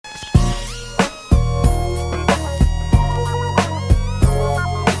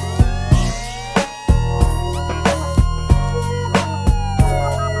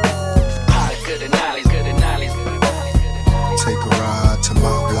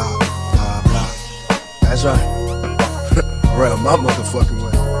That's right. Around my motherfucking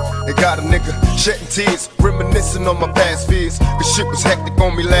way. It got a nigga shedding tears, reminiscing on my past fears. This shit was hectic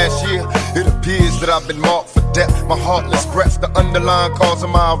on me last year. It appears that I've been marked for death. My heartless breath, the underlying cause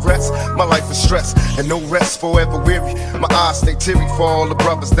of my arrest. My life is stress and no rest, forever weary. My eyes stay teary for all the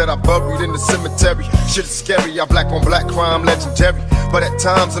brothers that I buried in the cemetery. Shit is scary, I black on black crime legendary, but at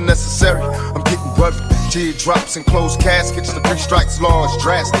times unnecessary. I'm getting worried. Teardrops and closed caskets. The 3 strikes law is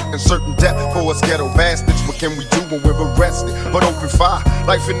drastic and certain death for us ghetto bastards. What can we do when we're arrested? But open fire.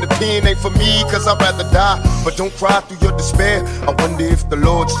 Life in the pen ain't for me, cause I'd rather die. But don't cry through your despair. I wonder if the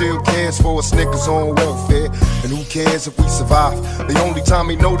Lord still cares for us niggas on welfare. And who cares if we survive? The only time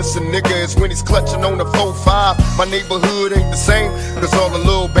he notice a nigga is when he's clutching on the 4-5. My neighborhood ain't the same, cause all the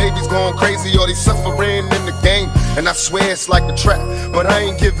little babies going crazy or they suffering in the game. And I swear it's like a trap, but I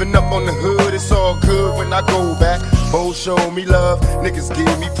ain't giving up on the hood. It's all good when I go back. Both show me love, niggas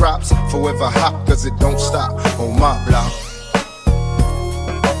give me props. Forever hot, cause it don't stop on my block.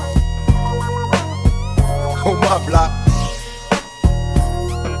 On my block.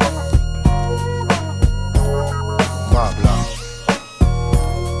 My block.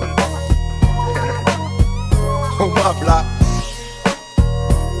 On my block.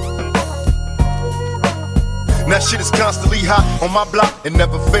 Now shit is constantly hot on my block. It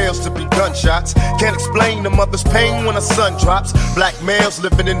never fails to be gunshots. Can't explain the mother's pain when the sun drops. Black males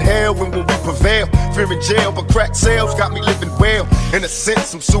living in hell when we prevail. Fear in jail, but crack sales got me living well. In a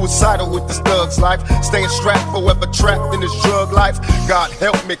sense, I'm suicidal with this thug's life. Staying strapped, forever trapped in this drug life. God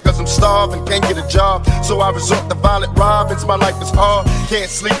help me, cause I'm starving, can't get a job. So I resort to violent robins, my life is hard. Can't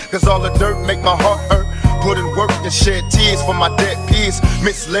sleep, cause all the dirt make my heart hurt. Put in work and shed tears for my dead peers.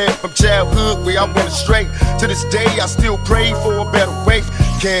 Misled from childhood where I went astray. To this day I still pray for a better way.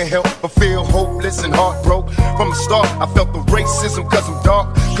 Can't help but feel hopeless and heartbroken. From the start I felt the racism cause I'm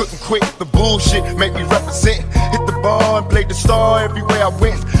dark. Couldn't quit the bullshit, make me represent. Hit the bar and played the star everywhere I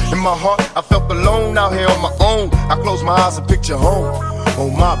went. In my heart I felt alone out here on my own. I close my eyes and picture home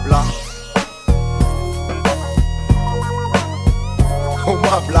on my block. On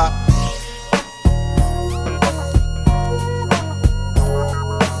my block.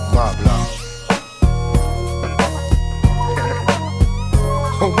 My block.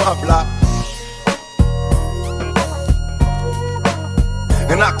 On my block.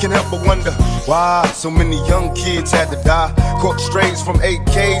 And I can't help but wonder why so many young kids had to die. Caught strays from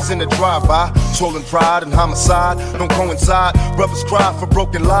AKs in the drive-by. Swollen pride and homicide don't coincide. Brothers cry for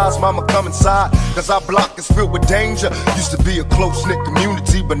broken lives, mama come inside. Cause our block is filled with danger. Used to be a close-knit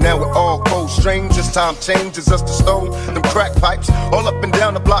community, but now we're all cold strangers. Time changes us to stone them crack pipes. All up and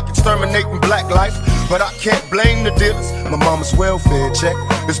down the block exterminating black life. But I can't blame the dealers. My mama's welfare check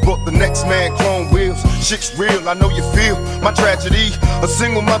has brought the next man chrome wheels. Shit's real, I know you feel my tragedy. A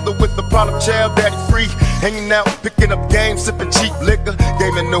single mother with a problem child, daddy free. Hanging out, picking up games, sipping cheap liquor.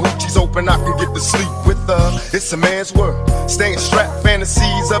 Gaming the hoochies open, I can get to sleep with her. It's a man's world, staying strapped.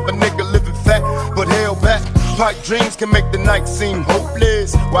 Fantasies of a nigga living fat, but held back. Pipe dreams can make the night seem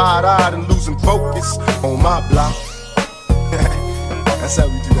hopeless. Wide-eyed and losing focus on my block. That's how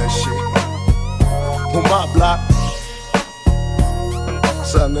we do that shit. On my block.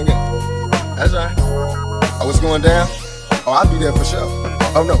 What's up, nigga? That's right. Oh, what's going down? Oh, I'll be there for sure.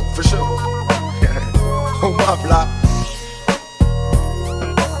 Oh no, for sure. On my block.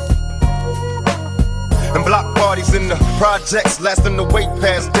 And block parties in the projects lasting the wait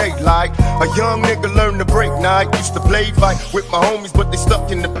past daylight. A young nigga learned to break night. Used to play fight with my homies, but they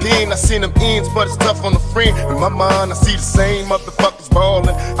stuck in the pen. I seen them ends, but it's tough on the friend. In my mind, I see the same motherfuckers ballin'.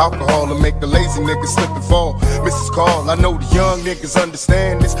 Alcohol to make the lazy niggas slip and fall. Mrs. Call, I know the young niggas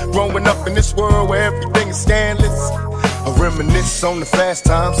understand this. Growing up in this world where everything is scandalous. I reminisce on the fast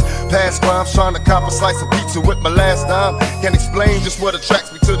times, past crimes, trying to cop a slice of pizza with my last dime. Can't explain just what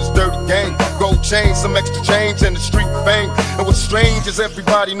attracts me to this dirty game. Gold chain, some extra change, and the street fame. And what's strange is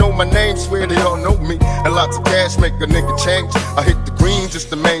everybody know my name, swear they all know me. And lots of cash make a nigga change. I hit the green just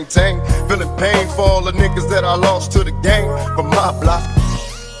to maintain. Feeling pain for all the niggas that I lost to the game. From my block.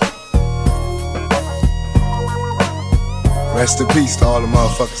 Rest in peace to all the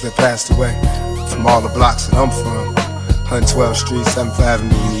motherfuckers that passed away from all the blocks that I'm from. 112th Street, 7th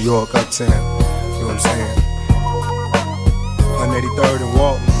Avenue, New York, uptown. You know what I'm saying? 183rd and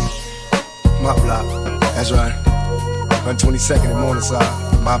Walton, my block. That's right. 122nd and Morningside,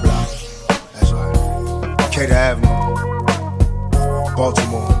 my block. That's right. Cater Avenue,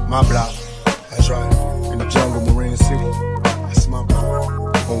 Baltimore, my block. That's right. In the jungle, Marine City. That's my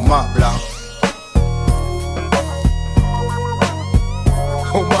block. On my block.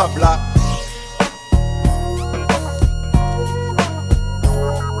 On my block.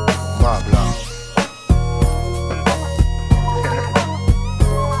 My block.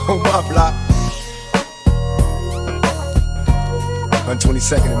 my block.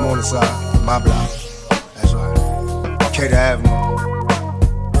 122nd and Morningside, my block. That's right. Cater Avenue,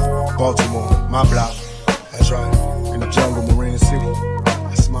 Baltimore, my block. That's right. In the jungle, Marina City.